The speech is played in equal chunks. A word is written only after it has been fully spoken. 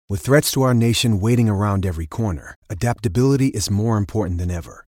With threats to our nation waiting around every corner, adaptability is more important than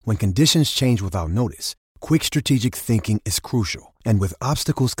ever. When conditions change without notice, quick strategic thinking is crucial. And with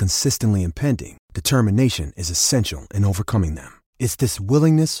obstacles consistently impending, determination is essential in overcoming them. It's this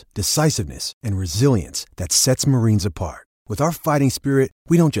willingness, decisiveness, and resilience that sets Marines apart. With our fighting spirit,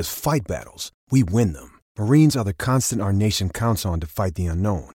 we don't just fight battles, we win them. Marines are the constant our nation counts on to fight the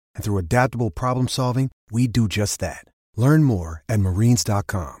unknown. And through adaptable problem solving, we do just that. Learn more at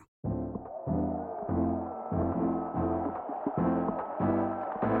marines.com.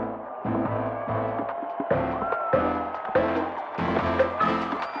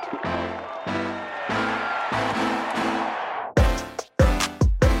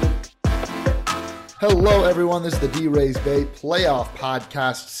 Hello, everyone. This is the D-Rays Bay Playoff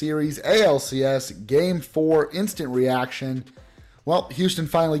Podcast Series, ALCS, Game 4, instant reaction. Well, Houston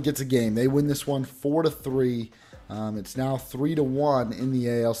finally gets a game. They win this one 4-3. It's now 3-1 in the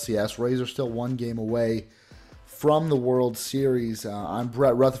ALCS. Rays are still one game away from the World Series. I'm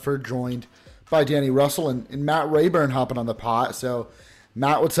Brett Rutherford, joined by Danny Russell and Matt Rayburn hopping on the pot. So,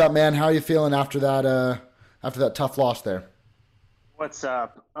 Matt, what's up, man? How are you feeling after that tough loss there? What's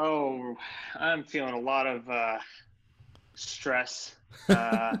up? Oh, I'm feeling a lot of stress,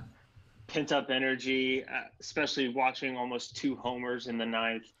 pent-up energy, especially watching almost 2 homers in the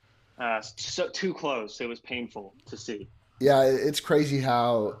ninth. So too close. It was painful to see. Yeah, it's crazy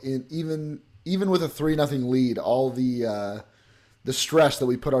how even with a 3-0 lead, all the stress that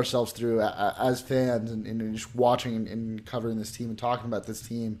we put ourselves through as fans and just watching and covering this team and talking about this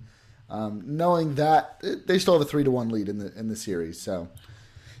team. Knowing that they still have a 3-1 lead in the series, so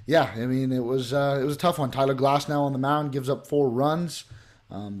yeah, I mean it was a tough one. Tyler Glasnow on the mound gives up 4 runs.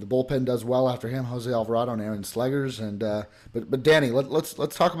 The bullpen does well after him. Jose Alvarado and Aaron Slegers, and but Danny, let's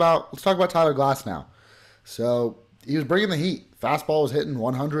talk about Tyler Glasnow. So he was bringing the heat. Fastball was hitting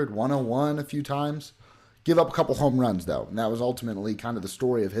 100, 101 a few times. Give up a couple home runs though, and that was ultimately kind of the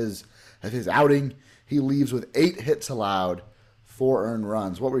story of his outing. He leaves with 8 hits allowed, 4 earned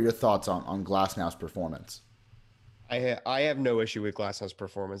runs. What were your thoughts on Glasnow's performance? I have no issue with Glasnow's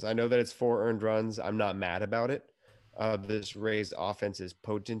performance. I know that it's 4 earned runs. I'm not mad about it. This Rays offense is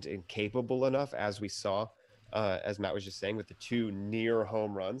potent and capable enough, as we saw, as Matt was just saying, with the 2 near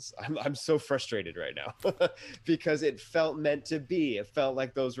home runs. I'm so frustrated right now because it felt meant to be. It felt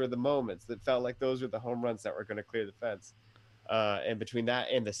like those were the moments. It felt like those were the home runs that were going to clear the fence. And between that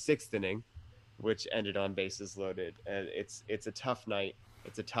and the 6th inning, which ended on bases loaded, and it's a tough night.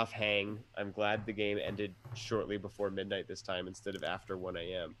 It's a tough hang. I'm glad the game ended shortly before midnight this time instead of after 1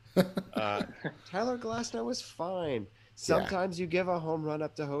 a.m. Tyler Glasnow was fine. Sometimes you give a home run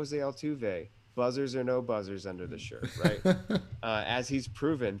up to Jose Altuve. Buzzers or no buzzers under the shirt, right? As he's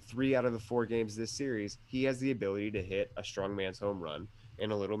proven 3 out of the 4 games this series, he has the ability to hit a strong man's home run in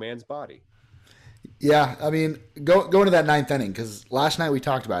a little man's body. Yeah, I mean, going to that 9th inning, because last night we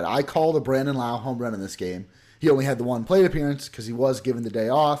talked about it. I called a Brandon Lau home run in this game. He only had the 1 plate appearance because he was given the day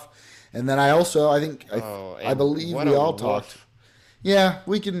off. And then I believe we all talked. Yeah,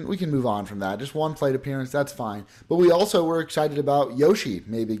 we can move on from that. Just 1 plate appearance, that's fine. But we also were excited about Yoshi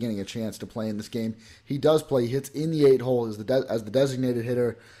maybe getting a chance to play in this game. He does play. He hits in the 8 hole as the designated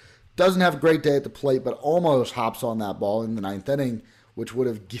hitter. Doesn't have a great day at the plate, but almost hops on that ball in the 9th inning, which would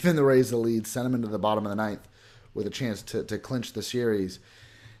have given the Rays the lead, sent them into the bottom of the 9th with a chance to clinch the series.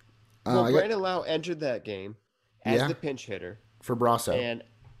 Brandon Lau entered that game as the pinch hitter for Brasso. And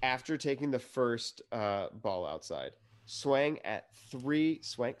after taking the first ball outside, swung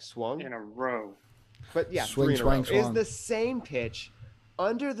in a row. But yeah, swing, 3 in a row. swung. Is the same pitch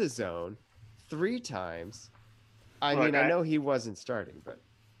under the zone 3 times. I know he wasn't starting, but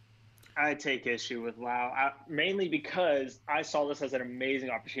I take issue with Lau, mainly because I saw this as an amazing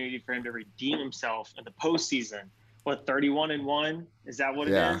opportunity for him to redeem himself in the postseason. What, 31-1? Is that what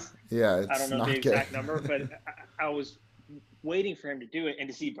it is? Yeah, I don't know the exact number, but I was waiting for him to do it, and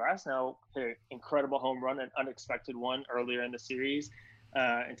to see Glasnow hit an incredible home run, an unexpected one earlier in the series,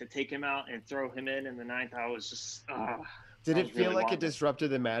 and to take him out and throw him in the 9th, I was just Did it feel like it disrupted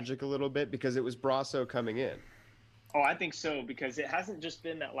the magic a little bit because it was Brasso coming in? Oh, I think so, because it hasn't just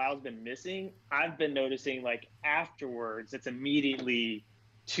been that Lau's been missing. I've been noticing, like, afterwards, it's immediately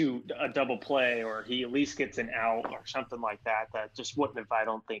to a double play, or he at least gets an out or something like that. That just wouldn't have, I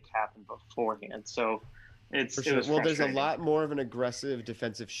don't think, happened beforehand. So it was well, there's a lot more of an aggressive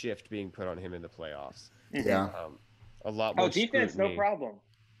defensive shift being put on him in the playoffs. Yeah. A lot more defense, scrutiny. no problem.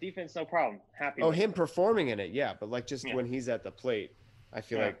 Defense, no problem. Happy. Oh, him performing in it, yeah. But like when he's at the plate, I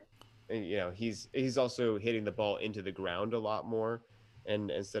feel like, you know, he's also hitting the ball into the ground a lot more, and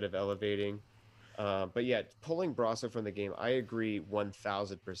instead of elevating. But yeah, pulling Brasso from the game, I agree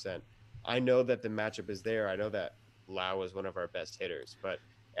 1000%. I know that the matchup is there. I know that Lau is one of our best hitters, but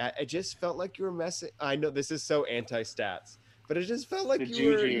it just felt like you were messing. I know this is so anti-stats, but it just felt The like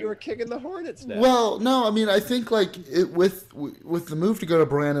you were juju. kicking the hornet's nest. Well, no, I mean, I think like with the move to go to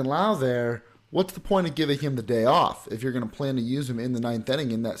Brandon Lau there, what's the point of giving him the day off if you're going to plan to use him in the ninth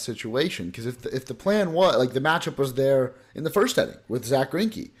inning in that situation? Because if the plan was like the matchup was there in the first inning with Zach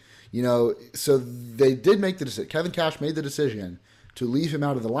Greinke, so they did make the decision. Kevin Cash made the decision to leave him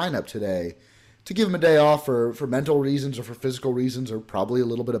out of the lineup today, to give him a day off for mental reasons or for physical reasons or probably a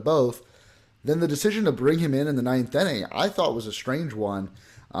little bit of both. Then the decision to bring him in the ninth inning, I thought was a strange one.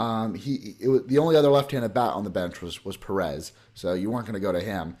 The only other left-handed bat on the bench was Perez, so you weren't going to go to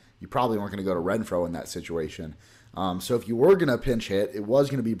him. You probably weren't going to go to Renfroe in that situation. So if you were going to pinch hit, it was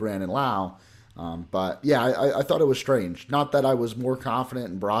going to be Brandon Lau. But yeah, I thought it was strange. Not that I was more confident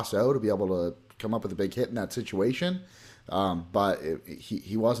in Brasso to be able to come up with a big hit in that situation, but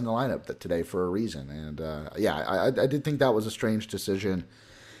he was in the lineup today for a reason. And I did think that was a strange decision.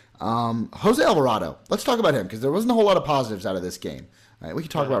 Jose Alvarado, let's talk about him because there wasn't a whole lot of positives out of this game. Right, we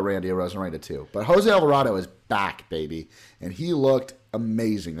can talk about Randy Arozarena too, but Jose Alvarado is back, baby, and he looked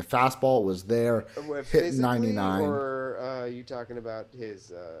amazing. The fastball was there, hitting 99. Or are you talking about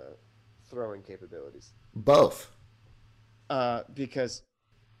his throwing capabilities? Both. Because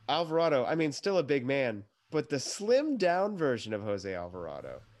Alvarado, I mean, still a big man, but the slimmed down version of Jose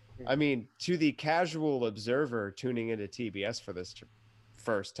Alvarado. I mean, to the casual observer tuning into TBS for this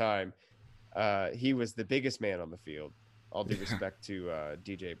first time, he was the biggest man on the field. All due respect to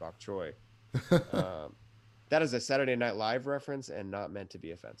DJ Bok Choy. That is a Saturday Night Live reference and not meant to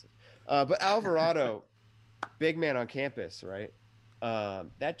be offensive. But Alvarado, big man on campus, right?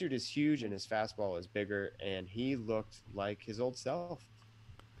 That dude is huge and his fastball is bigger, and he looked like his old self.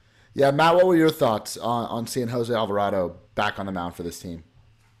 Yeah, Matt, what were your thoughts on seeing Jose Alvarado back on the mound for this team?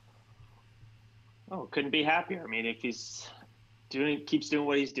 Oh, couldn't be happier. I mean, if he's keeps doing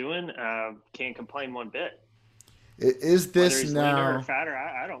what he's doing, can't complain one bit. Is this Whether he's now leaner or fatter?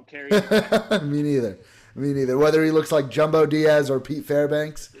 I don't care either. Me neither. Whether he looks like Jumbo Diaz or Pete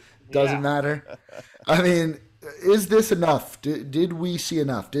Fairbanks doesn't matter. I mean, is this enough? Did we see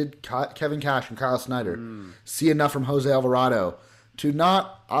enough? Did Kevin Cash and Kyle Snyder see enough from Jose Alvarado to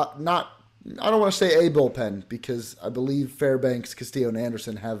not I don't want to say a bullpen because I believe Fairbanks, Castillo, and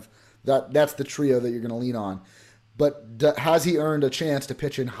Anderson have that's the trio that you're going to lean on. But has he earned a chance to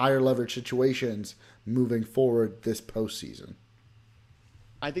pitch in higher leverage situations moving forward this postseason?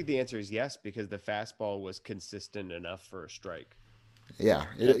 I think the answer is yes, because the fastball was consistent enough for a strike. Yeah,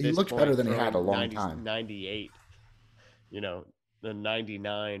 he looked better than he had a long 90, time. 98, the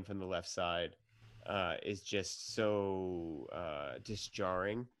 99 from the left side is just so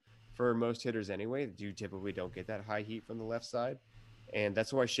disjarring for most hitters anyway. You typically don't get that high heat from the left side. And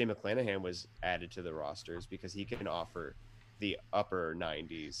that's why Shane McClanahan was added to the rosters, because he can offer the upper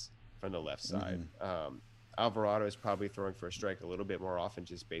 90s from the left side. Alvarado is probably throwing for a strike a little bit more often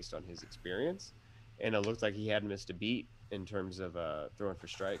just based on his experience. And it looked like he hadn't missed a beat in terms of throwing for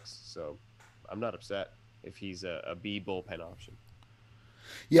strikes. So I'm not upset if he's a B bullpen option.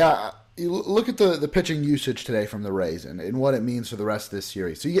 Yeah, you look at the pitching usage today from the Rays and what it means for the rest of this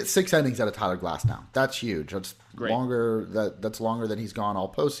series. So you get 6 innings out of Tyler Glasnow. That's huge. That's Great. longer. That's longer than he's gone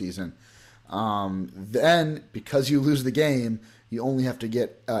all postseason. Then because you lose the game, you only have to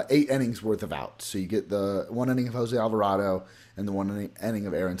get 8 innings worth of outs. So you get the 1 inning of Jose Alvarado and the 1 inning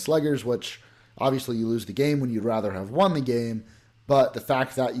of Aaron Slegers, which obviously you lose the game when you'd rather have won the game. But the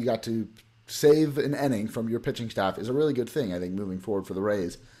fact that you got to save an inning from your pitching staff is a really good thing, I think, moving forward for the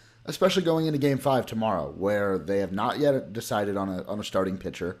Rays, especially going into Game 5 tomorrow, where they have not yet decided on a starting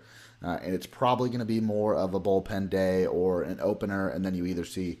pitcher, and it's probably going to be more of a bullpen day or an opener, and then you either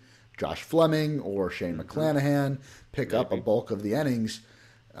see Josh Fleming or Shane McClanahan pick up a bulk of the innings.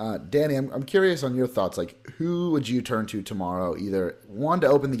 Danny, I'm curious on your thoughts. Like, who would you turn to tomorrow, either 1, to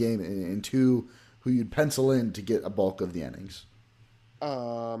open the game, and 2, who you'd pencil in to get a bulk of the innings?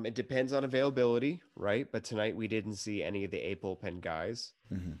 It depends on availability, right? But tonight we didn't see any of the A bullpen guys.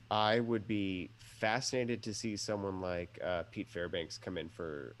 I would be fascinated to see someone like Pete Fairbanks come in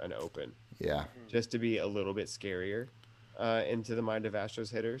for an open. Yeah. Just to be a little bit scarier into the mind of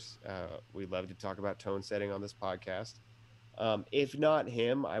Astros hitters. We love to talk about tone setting on this podcast. If not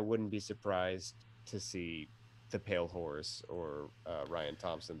him, I wouldn't be surprised to see the Pale Horse or Ryan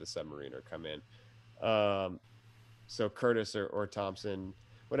Thompson, the Submariner, come in. So Curtis or Thompson,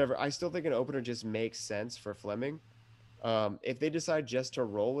 whatever. I still think an opener just makes sense for Fleming. If they decide just to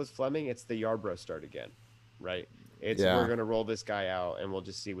roll with Fleming, it's the Yarbrough start again, right? It's we're going to roll this guy out and we'll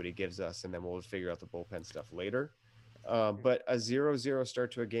just see what he gives us, and then we'll figure out the bullpen stuff later. But a 0-0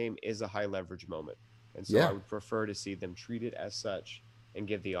 start to a game is a high leverage moment. And so I would prefer to see them treat it as such and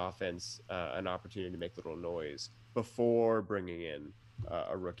give the offense an opportunity to make little noise before bringing in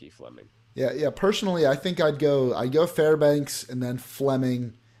a rookie Fleming. Yeah. Personally, I think I'd go Fairbanks and then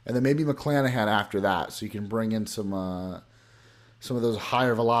Fleming and then maybe McClanahan after that, so you can bring in some of those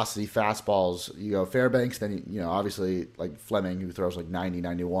higher velocity fastballs. You go Fairbanks, then obviously like Fleming, who throws like 90,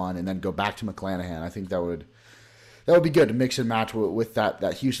 91, and then go back to McClanahan. I think that would be good to mix and match with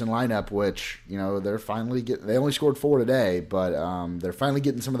that Houston lineup, which they're finally getting. They only scored 4 today, but they're finally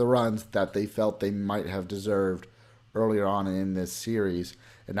getting some of the runs that they felt they might have deserved earlier on in this series,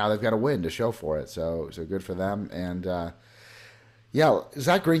 and now they've got a win to show for it. So good for them. And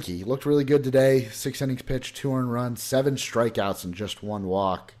Zach Greinke looked really good today. 6 innings pitched, 2 earned runs, 7 strikeouts, and just 1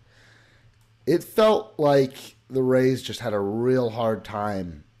 walk. It felt like the Rays just had a real hard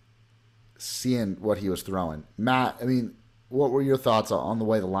time seeing what he was throwing. Matt, I mean, what were your thoughts on the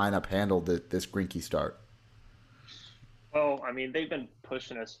way the lineup handled this Greinke start? Well, I mean, they've been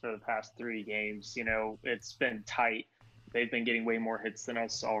pushing us for the past 3 games. It's been tight. They've been getting way more hits than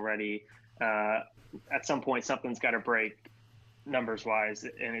us already. At some point, something's got to break numbers-wise,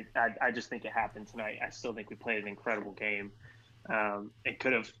 and I just think it happened tonight. I still think we played an incredible game. It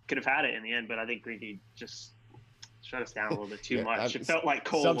could have had it in the end, but I think Greinke just shut us down a little bit too much. It felt like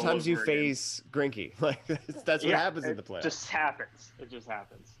cold. Sometimes you face Greinke. Like that's what happens in the playoffs. It just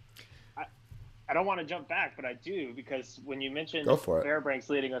happens. I don't want to jump back, but I do, because when you mentioned Fairbanks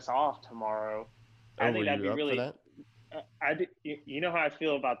leading us off tomorrow, I think that'd be really. You know how I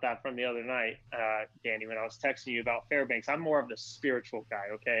feel about that from the other night, Danny, when I was texting you about Fairbanks. I'm more of the spiritual guy,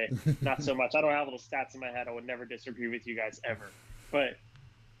 okay? Not so much. I don't have little stats in my head. I would never disagree with you guys ever. But,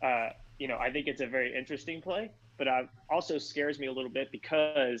 I think it's a very interesting play. But it also scares me a little bit,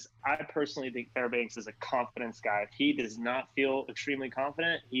 because I personally think Fairbanks is a confidence guy. If he does not feel extremely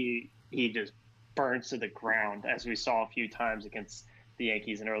confident, he just burns to the ground, as we saw a few times against the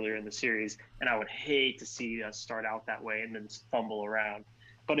Yankees and earlier in the series. And I would hate to see us start out that way and then fumble around.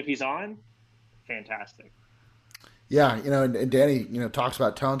 But if he's on, fantastic. Yeah, and Danny, talks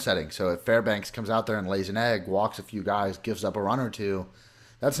about tone setting. So if Fairbanks comes out there and lays an egg, walks a few guys, gives up a run or two,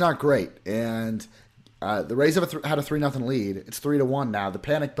 that's not great. And the Rays have had a 3-0 lead. It's 3-1 now. The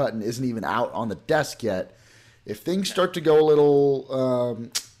panic button isn't even out on the desk yet. If things start to go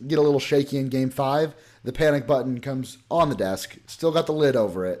get a little shaky in Game 5, the panic button comes on the desk. Still got the lid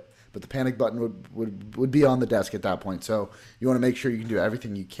over it, but the panic button would be on the desk at that point. So you want to make sure you can do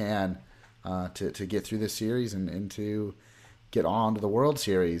everything you can to get through this series and to get on to the World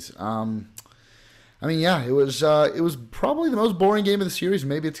Series. It was probably the most boring game of the series.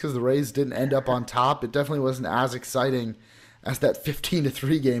 Maybe it's because the Rays didn't end up on top. It definitely wasn't as exciting as that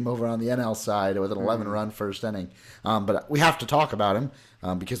 15-3 game over on the NL side with an 11-run first inning. But we have to talk about him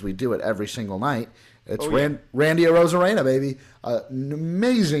because we do it every single night. It's Randy Arozarena, baby. An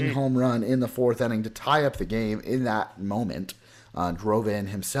amazing home run in the 4th inning to tie up the game in that moment. Drove in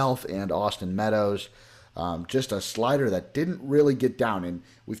himself and Austin Meadows. Just a slider that didn't really get down. And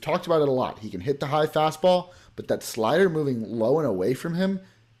we've talked about it a lot. He can hit the high fastball, but that slider moving low and away from him,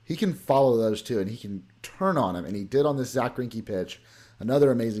 he can follow those too, and he can turn on him. And he did on this Zach Greinke pitch.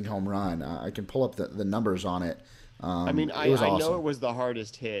 Another amazing home run. I can pull up the numbers on it. I know it was the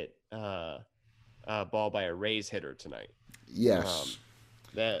hardest hit ball by a Rays hitter tonight. Yes.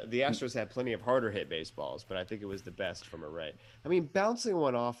 The Astros had plenty of harder hit baseballs, but I think it was the best from a Ray. I mean, bouncing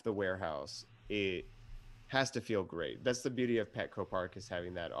one off the warehouse, it has to feel great. That's the beauty of Petco Park, is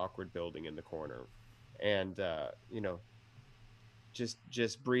having that awkward building in the corner. And,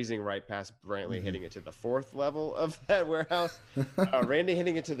 just breezing right past Brantley, hitting it to the 4th level of that warehouse. Randy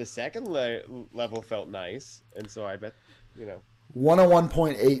hitting it to the 2nd level felt nice. And so I bet,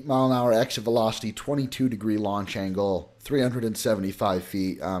 101.8 mile an hour exit velocity, 22-degree launch angle, 375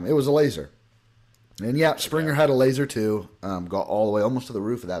 feet. It was a laser. And yeah, Springer had a laser too. Got all the way almost to the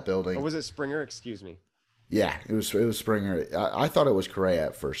roof of that building. Or was it Springer? Excuse me. Yeah, it was Springer. I thought it was Correa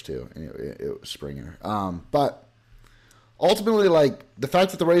at first too. And it was Springer. But ultimately, like, the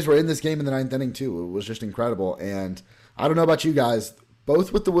fact that the Rays were in this game in the 9th inning too, it was just incredible. And I don't know about you guys,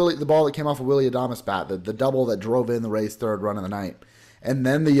 both with the ball that came off of Willy Adames' bat, the double that drove in the Rays' 3rd run of the night, and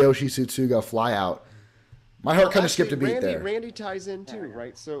then the Yoshi Tsutsuga fly out. My heart kind of skipped a beat there. Randy ties in too,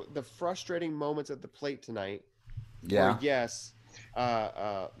 right? So the frustrating moments at the plate tonight. Yeah. Yes.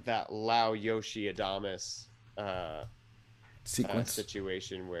 That Lau Yoshi Adames sequence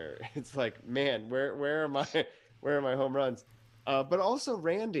situation where it's like, man, where are my home runs? But also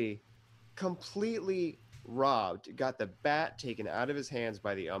Randy completely robbed, got the bat taken out of his hands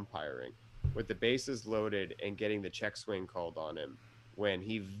by the umpiring with the bases loaded and getting the check swing called on him when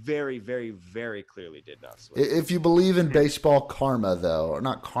he very, very, very clearly did not swing. If you believe in baseball karma, though, or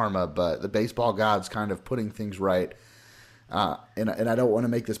not karma, but the baseball gods kind of putting things right, and I don't want to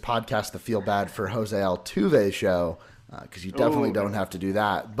make this podcast the feel bad for Jose Altuve show, because you definitely don't have to do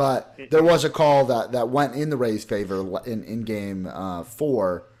that. But there was a call that went in the Rays' favor in Game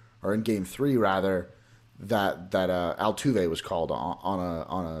 4, or in Game 3 rather, that Altuve was called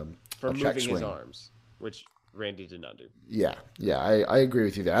on for a check moving swing. his arms, which Randy did not do. Yeah, I agree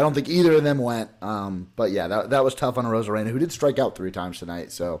with you there. I don't think either of them went, but yeah, that was tough on Rosarena, who did strike out 3 times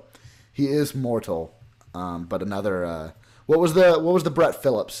tonight, so he is mortal. But another, what was the Brett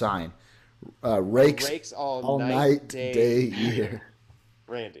Phillips sign? Rakes all night, day, year.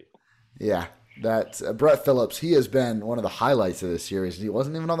 Randy. Yeah, that's Brett Phillips. He has been one of the highlights of this series. He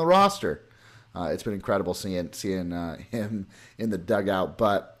wasn't even on the roster. It's been incredible seeing him in the dugout.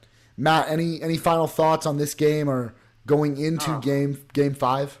 But Matt, any final thoughts on this game or going into game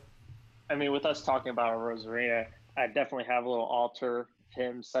 5? I mean, with us talking about Rosarena, I definitely have a little altar of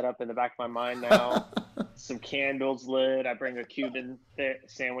him set up in the back of my mind now. Some candles lit. I bring a Cuban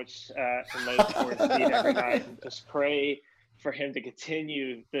sandwich and lay it towards his feet every night and just pray for him to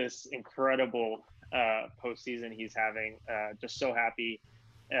continue this incredible postseason he's having. Just so happy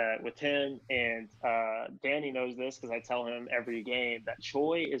with him. And Danny knows this because I tell him every game that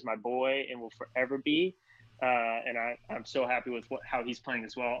Choi is my boy and will forever be. And I'm so happy with how he's playing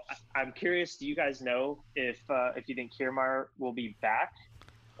as well. I'm curious, do you guys know if you think Kiermaier will be back,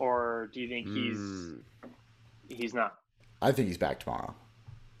 or do you think he's not? I think he's back tomorrow.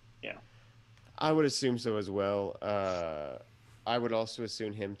 Yeah, I would assume so as well. I would also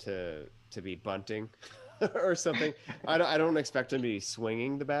assume him to be bunting or something. I don't expect him to be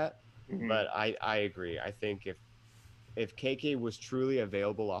swinging the bat, but I agree. I think if KK was truly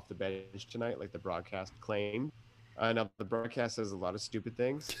available off the bench tonight, like the broadcast claimed, now the broadcast says a lot of stupid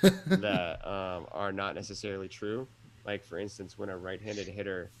things that are not necessarily true. Like, for instance, when a right-handed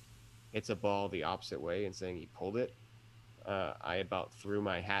hitter hits a ball the opposite way and saying he pulled it, I about threw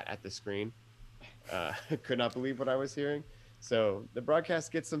my hat at the screen. Could not believe what I was hearing. So the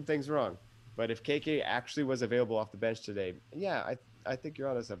broadcast gets some things wrong. But if KK actually was available off the bench today, yeah, I think you're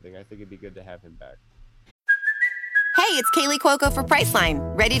onto something. I think it'd be good to have him back. Hey, it's Kaylee Cuoco for Priceline.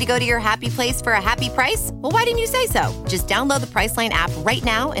 Ready to go to your happy place for a happy price? Well, why didn't you say so? Just download the Priceline app right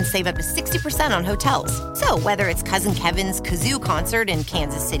now and save up to 60% on hotels. So whether it's Cousin Kevin's Kazoo Concert in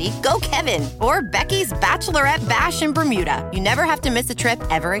Kansas City, go Kevin, or Becky's Bachelorette Bash in Bermuda, you never have to miss a trip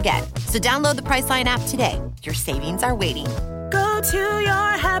ever again. So download the Priceline app today. Your savings are waiting. Go to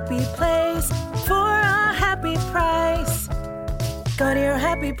your happy place for a happy price. Go to your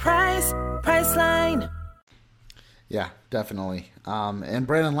happy price, Priceline. Yeah, definitely. And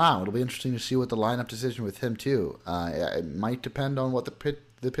Brandon Lau, it'll be interesting to see what the lineup decision with him too. It might depend on what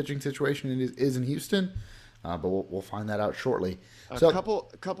the pitching situation is in Houston, but we'll find that out shortly. A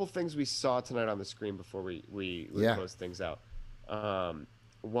couple things we saw tonight on the screen before we close things out.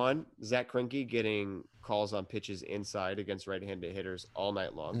 One, Zach Greinke getting calls on pitches inside against right-handed hitters all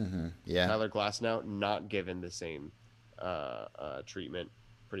night long. Mm-hmm. Yeah. Tyler Glasnow not given the same treatment.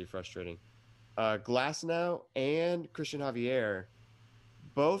 Pretty frustrating. Glasnow and Christian Javier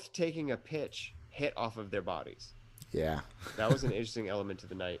both taking a pitch hit off of their bodies. Yeah. That was an interesting element to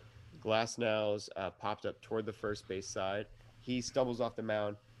the night. Glasnow's popped up toward the first base side. He stumbles off the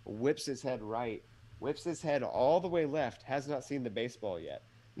mound, whips his head right, whips his head all the way left, has not seen the baseball yet,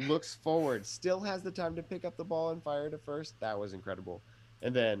 looks forward, still has the time to pick up the ball and fire to first. That was incredible.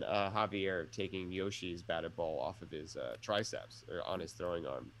 And then Javier taking Yoshi's batted ball off of his triceps or on his throwing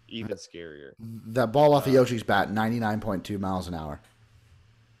arm. Even scarier. That ball off of Yoshi's bat, 99.2 miles an hour.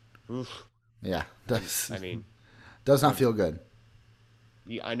 Oof. Yeah. I mean, does not feel good.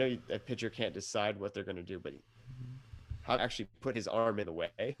 I know a pitcher can't decide what they're going to do, but how actually put his arm in the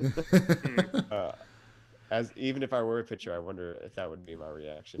way. Even if I were a pitcher, I wonder if that would be my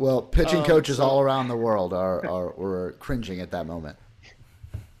reaction. Well, pitching coaches all around the world were cringing at that moment.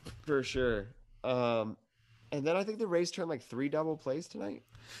 For sure. And then I think the Rays turned like 3 double plays tonight.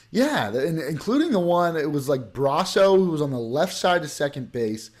 Yeah, including the one, it was like Brasso, who was on the left side of second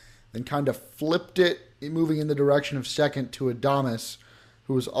base, then kind of flipped it, moving in the direction of second, to Adames,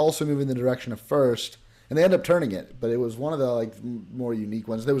 who was also moving in the direction of first. And they ended up turning it, but it was one of the more unique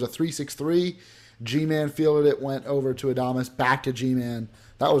ones. There was a 3-6-3. G-Man fielded it, went over to Adames, back to G-Man.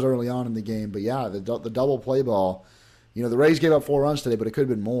 That was early on in the game. But yeah, the double play ball. You know, the Rays gave up 4 runs today, but it could have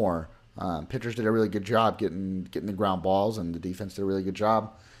been more. Pitchers did a really good job getting the ground balls, and the defense did a really good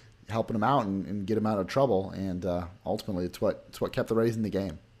job helping him out and get him out of trouble. And ultimately, it's what kept the Rays in the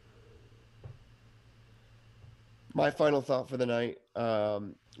game. My final thought for the night,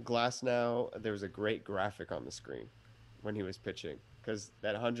 Glasnow, there was a great graphic on the screen when he was pitching, because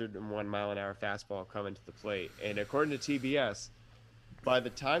that 101-mile-an-hour fastball coming to the plate. And according to TBS, by the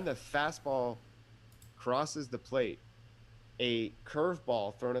time the fastball crosses the plate, a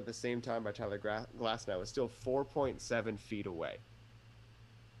curveball thrown at the same time by Tyler Glasnow is still 4.7 feet away.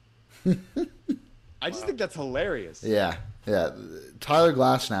 I just think that's hilarious. Yeah. Tyler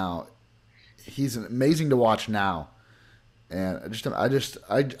Glasnow, he's amazing to watch now. And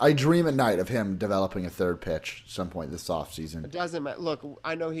I dream at night of him developing a third pitch at some point this offseason. It doesn't matter. Look,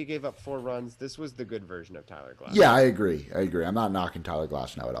 I know he gave up 4 runs. This was the good version of Tyler Glasnow. Yeah, I agree. I'm not knocking Tyler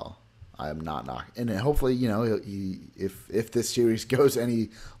Glasnow at all. I am not knocking. And hopefully, if this series goes any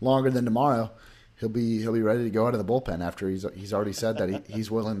longer than tomorrow, he'll be ready to go out of the bullpen after he's already said that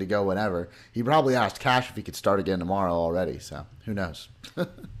he's willing to go whenever. He probably asked Cash if he could start again tomorrow already. So who knows? All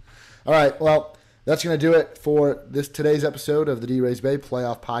right. Well, that's going to do it for today's episode of the D-Rays Bay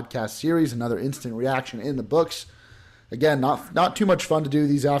Playoff Podcast Series. Another instant reaction in the books. Again, not too much fun to do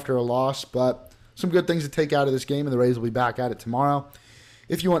these after a loss, but some good things to take out of this game, and the Rays will be back at it tomorrow.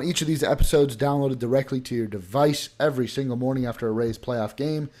 If you want each of these episodes downloaded directly to your device every single morning after a Rays playoff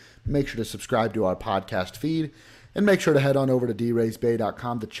game, make sure to subscribe to our podcast feed, and make sure to head on over to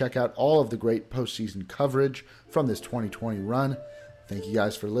draysbay.com to check out all of the great postseason coverage from this 2020 run. Thank you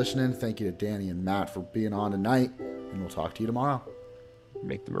guys for listening. Thank you to Danny and Matt for being on tonight, and we'll talk to you tomorrow.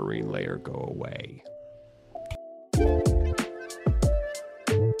 Make the marine layer go away.